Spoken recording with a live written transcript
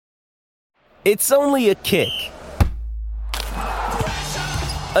It's only a kick,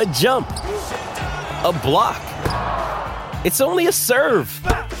 a jump, a block. It's only a serve.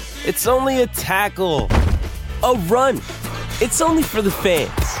 It's only a tackle, a run. It's only for the fans.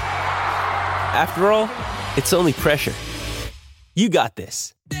 After all, it's only pressure. You got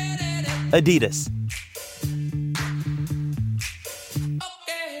this. Adidas.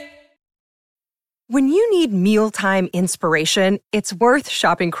 When you need mealtime inspiration, it's worth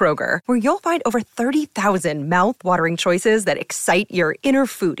shopping Kroger, where you'll find over 30,000 mouth-watering choices that excite your inner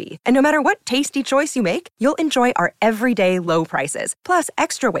foodie. And no matter what tasty choice you make, you'll enjoy our everyday low prices, plus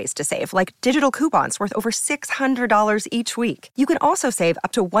extra ways to save, like digital coupons worth over $600 each week. You can also save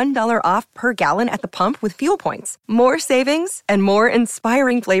up to $1 off per gallon at the pump with fuel points. More savings and more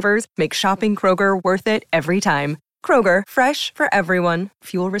inspiring flavors make shopping Kroger worth it every time. Kroger, fresh for everyone.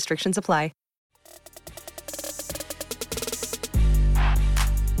 Fuel restrictions apply.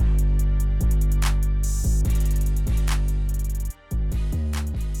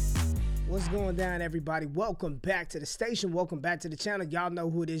 What's going down, everybody? Welcome back to the station. Welcome back to the channel. Y'all know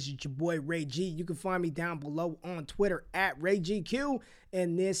who it is. It's your boy, Ray G. You can find me down below on Twitter at RayGQ.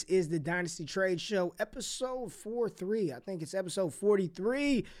 And this is the Dynasty Trade Show, episode 43. I think it's episode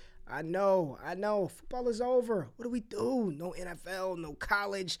 43. I know. Football is over. What do we do? No NFL, no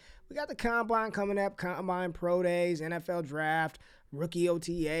college. We got the Combine coming up, Combine Pro Days, NFL Draft, rookie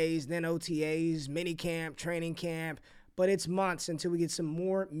OTAs, then OTAs, mini camp, training camp. But it's months until we get some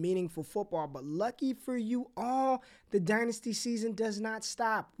more meaningful football. But lucky for you all, the Dynasty season does not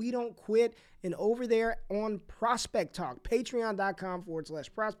stop. We don't quit. And over there on Prospect Talk,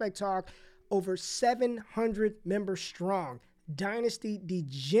 patreon.com/Prospect Talk, over 700 members strong. Dynasty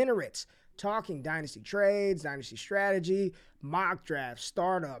degenerates, talking dynasty trades, dynasty strategy, mock drafts,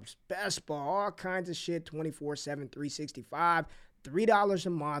 startups, best ball, all kinds of shit, 24/7, 365, $3 a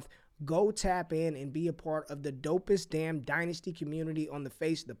month. Go tap in and be a part of the dopest damn dynasty community on the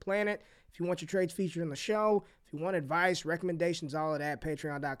face of the planet. If you want your trades featured on the show, if you want advice, recommendations, all of that,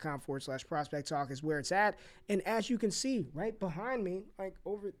 patreon.com/Prospect Talk is where it's at. And as you can see right behind me, like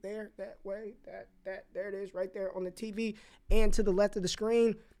over there, that way, there it is right there on the TV. And to the left of the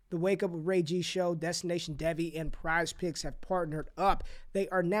screen, the Wake Up with Ray G show, Destination Devy, and Prize Picks have partnered up. They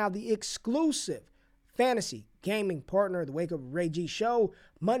are now the exclusive fantasy gaming partner of the Wake Up with Ray G show,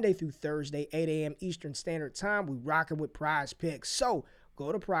 Monday through Thursday, 8 a.m. Eastern Standard Time. We rocking with Prize Picks. So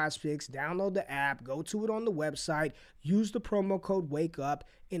go to Prize Picks, download the app, go to it on the website, use the promo code WAKEUP,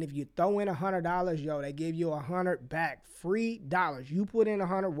 and if you throw in $100, they give you $100 back, free dollars. You put in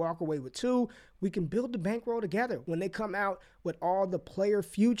 $100, walk away with $2. We can build the bankroll together. When they come out with all the player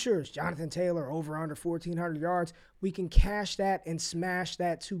futures, Jonathan Taylor over under 1,400 yards, we can cash that and smash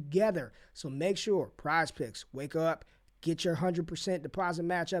that together. So make sure, Prize Picks, wake up, get your 100% deposit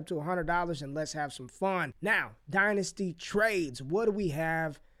match up to $100, and let's have some fun. Now, Dynasty Trades. What do we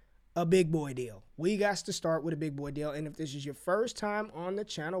have? A big boy deal. We got to start with a big boy deal. And if this is your first time on the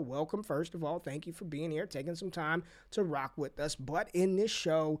channel, welcome. First of all, thank you for being here, taking some time to rock with us. But in this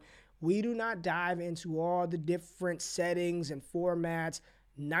show, we do not dive into all the different settings and formats.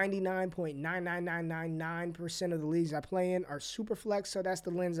 99.99999% of the leagues I play in are super flex, so that's the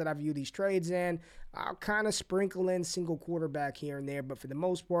lens that I view these trades in. I'll kind of sprinkle in single quarterback here and there, but for the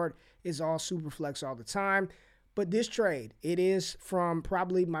most part, it's all super flex all the time. But this trade, it is from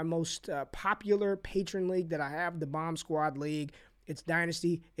probably my most popular patron league that I have, the Bomb Squad League. It's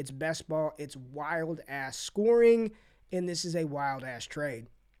Dynasty, it's best ball, it's wild-ass scoring, and this is a wild-ass trade.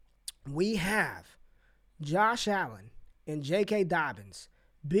 We have Josh Allen and J.K. Dobbins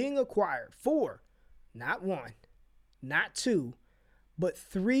being acquired for not one, not two, but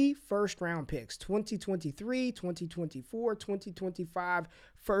 3 first-round picks, 2023, 2024, 2025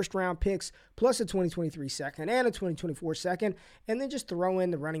 first-round picks, plus a 2023 second and a 2024 second, and then just throw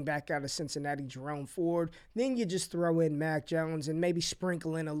in the running back out of Cincinnati, Jerome Ford. Then you just throw in Mac Jones and maybe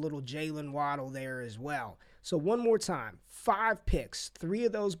sprinkle in a little Jalen Waddle there as well. So one more time, 5 picks, 3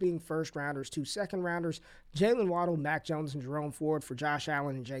 of those being first-rounders, 2 second-rounders, Jalen Waddle, Mac Jones, and Jerome Ford for Josh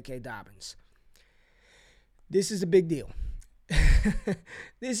Allen and J.K. Dobbins. This is a big deal.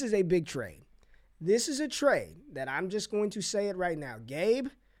 This is a big trade. This is a trade that I'm just going to say it right now. Gabe,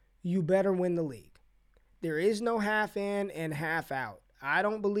 you better win the league. There is no half in and half out. I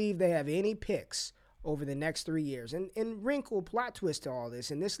don't believe they have any picks over the next 3 years. And wrinkle, plot twist to all this.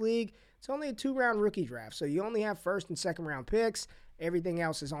 In this league, it's only a 2-round rookie draft. So you only have first and second round picks. Everything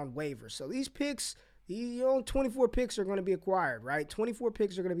else is on waivers. So these picks, 24 picks are going to be acquired, right? 24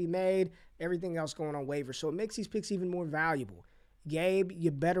 picks are going to be made. Everything else going on waivers. So it makes these picks even more valuable. Gabe,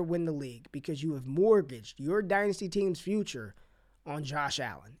 you better win the league because you have mortgaged your dynasty team's future on Josh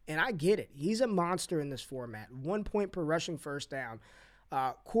Allen. And I get it. He's a monster in this format. 1 point per rushing first down,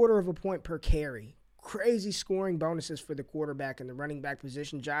 quarter of a point per carry. Crazy scoring bonuses for the quarterback and the running back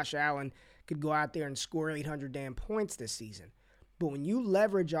position. Josh Allen could go out there and score 800 damn points this season. But when you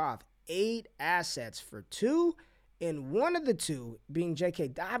leverage off 8 assets for 2, and one of the 2 being J.K.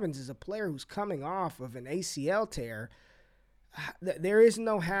 Dobbins is a player who's coming off of an ACL tear, there is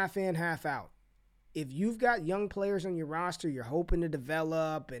no half in, half out. If you've got young players on your roster you're hoping to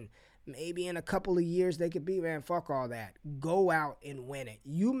develop and maybe in a couple of years they could be, man, fuck all that. Go out and win it.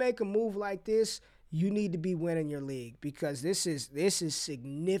 You make a move like this, you need to be winning your league because this is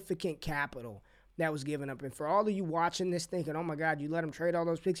significant capital that was given up. And for all of you watching this thinking, oh my God, you let him trade all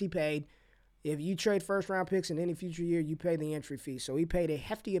those picks he paid. If you trade first-round picks in any future year, you pay the entry fee. So he paid a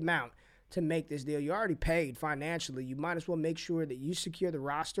hefty amount to make this deal. You already paid financially. You might as well make sure that you secure the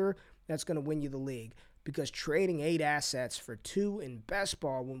roster that's going to win you the league. Because trading 8 assets for 2 in best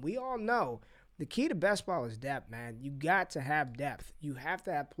ball, when we all know the key to best ball is depth, man. You got to have depth. You have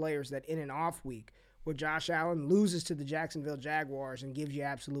to have players that in an off week where Josh Allen loses to the Jacksonville Jaguars and gives you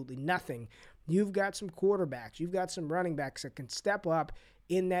absolutely nothing, you've got some quarterbacks. You've got some running backs that can step up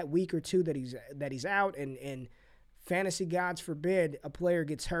in that week or 2 that he's out. And fantasy gods forbid a player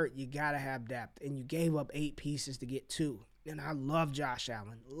gets hurt, you got to have depth. And you gave up 8 pieces to get 2. And I love Josh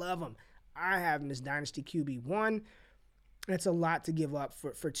Allen. Love him. I have him as Dynasty QB1. That's a lot to give up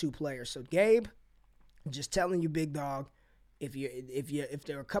for 2 players. So, Gabe, just telling you, big dog, if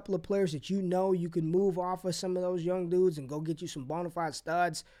there are a couple of players that you know you can move off of some of those young dudes and go get you some bona fide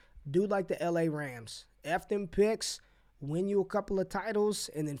studs, do like the LA Rams. F them picks, win you a couple of titles,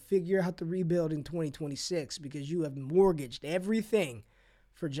 and then figure out the rebuild in 2026 because you have mortgaged everything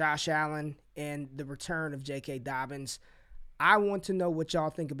for Josh Allen and the return of J.K. Dobbins. I want to know what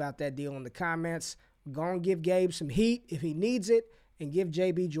y'all think about that deal in the comments. Go and give Gabe some heat if he needs it, and give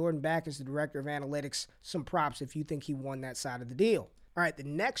J.B. Jordan back as the director of analytics some props if you think he won that side of the deal. All right, the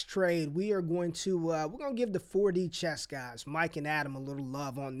next trade, we are going to give the 4D chess guys, Mike and Adam, a little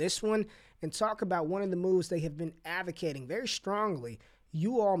love on this one and talk about one of the moves they have been advocating very strongly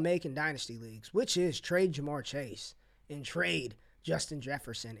you all make in Dynasty Leagues, which is trade Ja'Marr Chase and trade Justin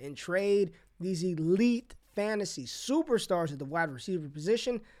Jefferson and trade these elite fantasy superstars at the wide receiver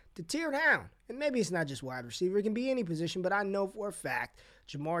position to tear down. And maybe it's not just wide receiver. It can be any position, but I know for a fact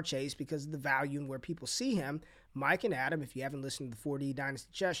Ja'Marr Chase, because of the value and where people see him, Mike and Adam, if you haven't listened to the 4D Dynasty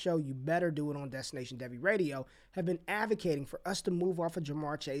Chess Show, you better do it on Destination Devy Radio, have been advocating for us to move off of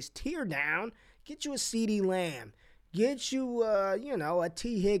Ja'Marr Chase, tear down, get you a CeeDee Lamb, get you, a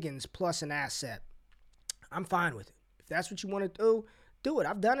T. Higgins plus an asset. I'm fine with it. If that's what you want to do it.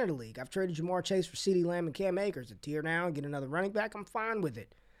 I've done it in a league. I've traded Ja'Marr Chase for CeeDee Lamb and Cam Akers to tear down, get another running back. I'm fine with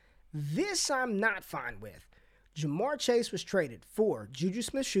it. This I'm not fine with. Ja'Marr Chase was traded for Juju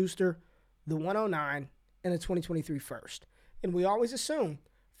Smith-Schuster, the 109, and the 2023 first. And we always assume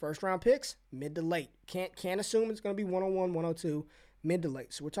first-round picks, mid to late. Can't assume it's going to be 101, 102, mid to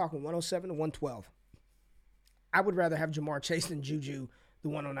late. So we're talking 107 to 112. I would rather have Ja'Marr Chase than Juju, the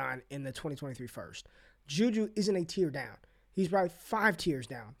 109, in the 2023 first. Juju isn't a tier down. He's probably 5 tiers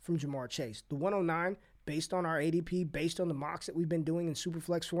down from Ja'Marr Chase. The 109, based on our ADP, based on the mocks that we've been doing in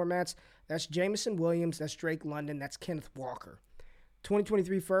Superflex formats, that's Jameson Williams, that's Drake London, that's Kenneth Walker.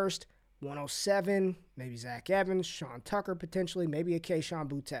 2023 first, 107, maybe Zach Evans, Sean Tucker potentially, maybe a Kayshon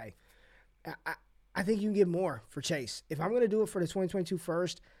Boutte. I think you can get more for Chase. If I'm going to do it for the 2022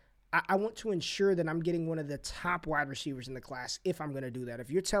 first, I want to ensure that I'm getting one of the top wide receivers in the class if I'm going to do that. If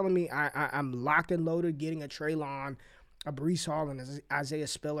you're telling me I'm locked and loaded getting a Treylon, a Breece Hall, and Isaiah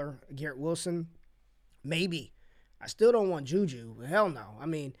Spiller, Garrett Wilson, maybe. I still don't want Juju. Hell no. I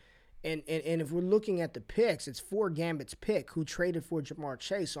mean, and if we're looking at the picks, it's 4 Gambit's pick who traded for Ja'Marr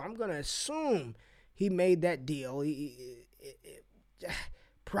Chase. So I'm going to assume he made that deal.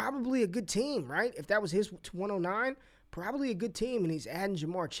 Probably a good team, right? If that was his 109, probably a good team, and he's adding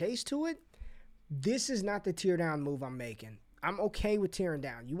Ja'Marr Chase to it. This is not the tear down move I'm making. I'm okay with tearing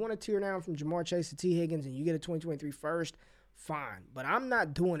down. You want to tear down from Ja'Marr Chase to T. Higgins and you get a 2023 first, fine. But I'm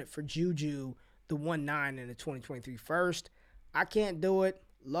not doing it for Juju, the 1-9 in the 2023 first. I can't do it.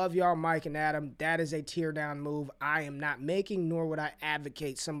 Love y'all, Mike and Adam. That is a tear down move I am not making, nor would I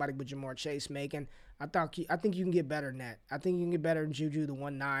advocate somebody with Ja'Marr Chase making. I think you can get better than that. I think you can get better than Juju, the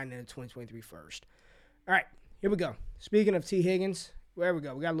 1-9 in the 2023 first. All right, here we go. Speaking of T. Higgins, there we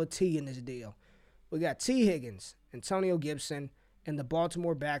go. We got a little T in this deal. We got T. Higgins, Antonio Gibson, and the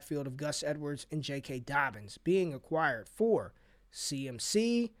Baltimore backfield of Gus Edwards and J.K. Dobbins being acquired for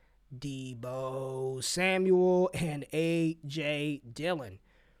CMC, Deebo Samuel, and A.J. Dillon.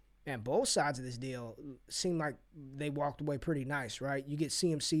 man, both sides of this deal seem like they walked away pretty nice, right? You get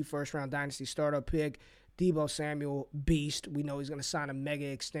CMC first-round dynasty startup pick, Deebo Samuel, beast. We know he's going to sign a mega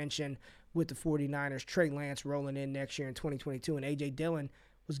extension with the 49ers. Trey Lance rolling in next year in 2022, and A.J. Dillon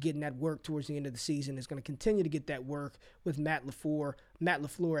was getting that work towards the end of the season, is going to continue to get that work with Matt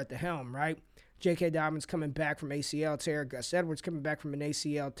LaFleur at the helm, right? J.K. Dobbins coming back from ACL tear. Gus Edwards coming back from an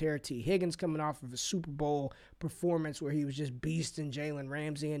ACL tear. T. Higgins coming off of a Super Bowl performance where he was just beasting Jalen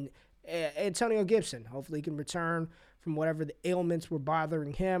Ramsey. And Antonio Gibson, hopefully he can return from whatever the ailments were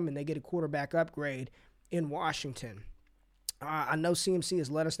bothering him, and they get a quarterback upgrade in Washington. I know CMC has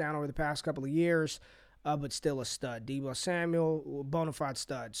let us down over the past couple of years, but still a stud. Deebo Samuel, bona fide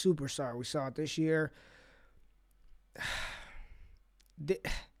stud, superstar. We saw it this year.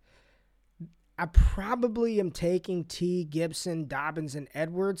 I probably am taking T, Gibson, Dobbins, and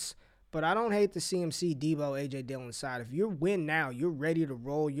Edwards, but I don't hate the CMC, Deebo, A.J. Dillon side. If you win now, you're ready to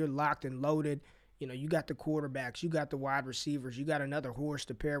roll, you're locked and loaded. You know, you got the quarterbacks, you got the wide receivers, you got another horse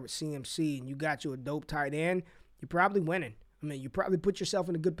to pair with CMC, and you got you a dope tight end, you're probably winning. I mean, you probably put yourself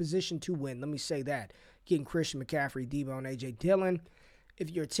in a good position to win. Let me say that. Getting Christian McCaffrey, Deebo, and A.J. Dillon. If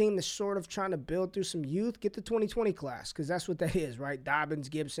you're a team that's sort of trying to build through some youth, get the 2020 class, because that's what that is, right? Dobbins,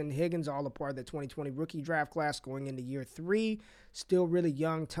 Gibson, Higgins, all a part of the 2020 rookie draft class going into year 3. Still really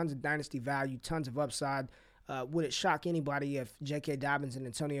young, tons of dynasty value, tons of upside. Would it shock anybody if J.K. Dobbins and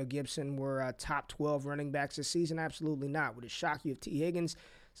Antonio Gibson were top 12 running backs this season? Absolutely not. Would it shock you if T. Higgins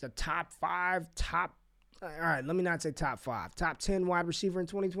is a top 5, all right, let me not say top 5, top 10 wide receiver in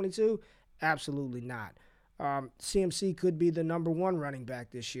 2022? Absolutely not. CMC could be the number 1 running back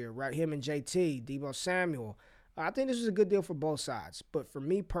this year, right? Him and JT, Deebo Samuel. I think this is a good deal for both sides. But for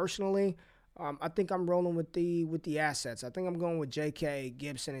me personally, I think I'm rolling with the assets. I think I'm going with J.K.,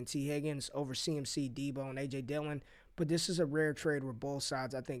 Gibson, and T. Higgins over CMC, Deebo, and A.J. Dillon. But this is a rare trade where both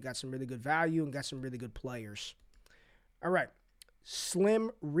sides, I think, got some really good value and got some really good players. All right. Slim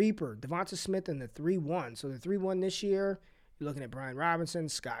Reaper, Devonta Smith in the 3-1. So the 3-1 this year, you're looking at Brian Robinson,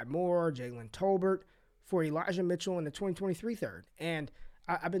 Sky Moore, Jalen Tolbert for Elijah Mitchell in the 2023 third. And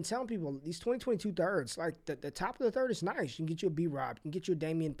I've been telling people these 2022 thirds, like the top of the third is nice. You can get you a B-Rob, you can get you a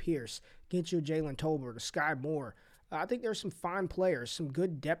Damian Pierce, get you a Jalen Tolbert, a Sky Moore. I think there's some fine players, some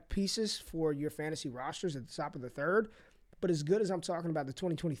good depth pieces for your fantasy rosters at the top of the third. But as good as I'm talking about the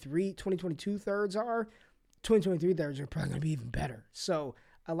 2022 thirds are, 2023 thirds are probably going to be even better. So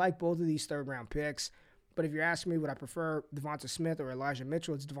I like both of these third-round picks. But if you're asking me would I prefer Devonta Smith or Elijah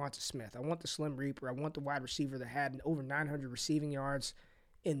Mitchell, it's Devonta Smith. I want the Slim Reaper. I want the wide receiver that had over 900 receiving yards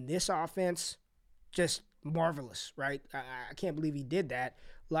in this offense. Just marvelous, right? I can't believe he did that.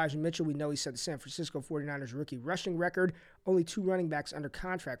 Elijah Mitchell, we know he set the San Francisco 49ers rookie rushing record. Only 2 running backs under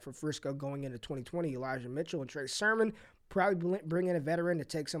contract for Frisco going into 2020, Elijah Mitchell and Trey Sermon. Probably bring in a veteran to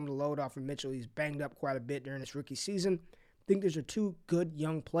take some of the load off of Mitchell. He's banged up quite a bit during his rookie season. I think those are 2 good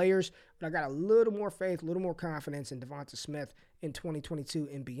young players, but I got a little more faith, a little more confidence in Devonta Smith in 2022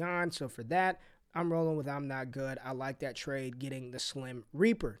 and beyond. So for that, I'm rolling with I'm not good. I like that trade, getting the Slim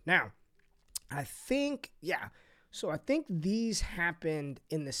Reaper. Now, I think these happened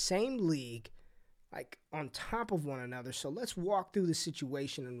in the same league, like on top of one another. So let's walk through the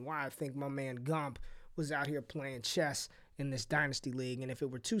situation and why I think my man Gump was out here playing chess in this dynasty league. And if it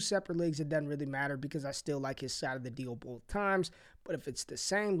were 2 separate leagues, it doesn't really matter because I still like his side of the deal both times. But if it's the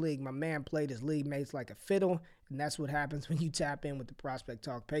same league, my man played his league mates like a fiddle. And that's what happens when you tap in with the Prospect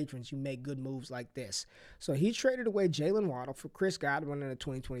Talk patrons. You make good moves like this. So he traded away Jalen Waddle for Chris Godwin in the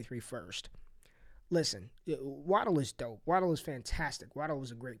 2023 first. Listen, Waddle is dope. Waddle is fantastic. Waddle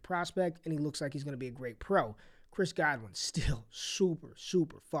was a great prospect, and he looks like he's going to be a great pro. Chris Godwin, still super,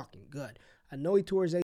 super fucking good. I know he tore his